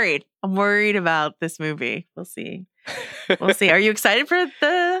 I'm worried about this movie. We'll see. Are you excited for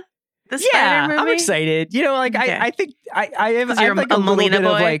the Spider movie? I'm excited. Okay. I think I have you're like a a little Molina bit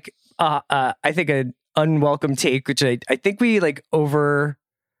boy? of like I think an unwelcome take, which I think we like over.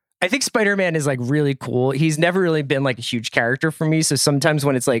 I think Spider-Man is like really cool. He's never really been like a huge character for me. So sometimes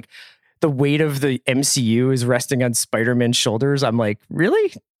when it's like the weight of the MCU is resting on Spider-Man's shoulders, I'm like,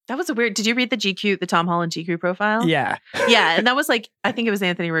 really? That was a weird. Did you read the Tom Holland GQ profile? Yeah. Yeah. And that was like, I think it was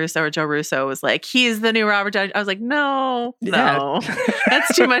Anthony Russo or Joe Russo was like, he's the new Robert Downey. I was like, no.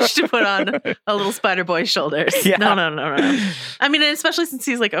 That's too much to put on a little Spider Boy's shoulders. Yeah. No. I mean, especially since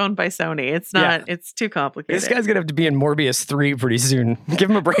he's like owned by Sony. It's not, it's too complicated. This guy's going to have to be in Morbius 3 pretty soon. Give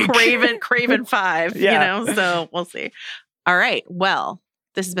him a break. Craven 5, so we'll see. All right. Well,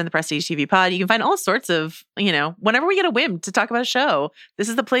 this has been the Prestige TV Pod. You can find all sorts of, whenever we get a whim to talk about a show, this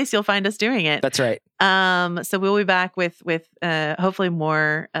is the place you'll find us doing it. That's right. So we'll be back with hopefully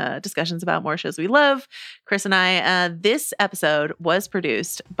more discussions about more shows we love. Chris and I, this episode was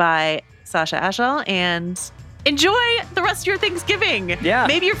produced by Sasha Ashall, and enjoy the rest of your Thanksgiving. Yeah.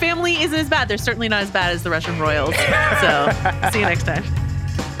 Maybe your family isn't as bad. They're certainly not as bad as the Russian royals. So see you next time.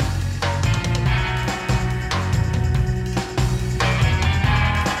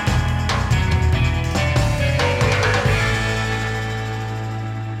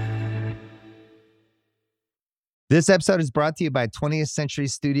 This episode is brought to you by 20th Century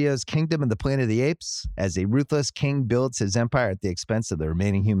Studios' Kingdom of the Planet of the Apes. As a ruthless king builds his empire at the expense of the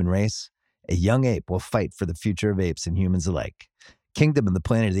remaining human race, a young ape will fight for the future of apes and humans alike. Kingdom of the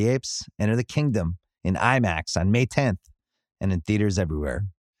Planet of the Apes. Enter the kingdom in IMAX on May 10th and in theaters everywhere.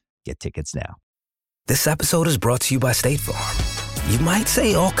 Get tickets now. This episode is brought to you by State Farm. You might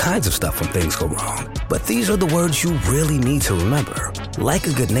say all kinds of stuff when things go wrong, but these are the words you really need to remember. Like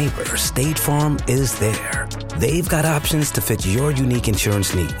a good neighbor, State Farm is there. They've got options to fit your unique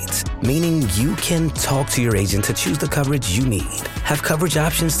insurance needs, meaning you can talk to your agent to choose the coverage you need, have coverage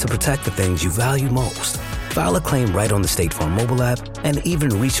options to protect the things you value most, file a claim right on the State Farm mobile app, and even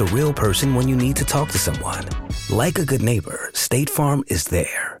reach a real person when you need to talk to someone. Like a good neighbor, State Farm is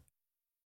there.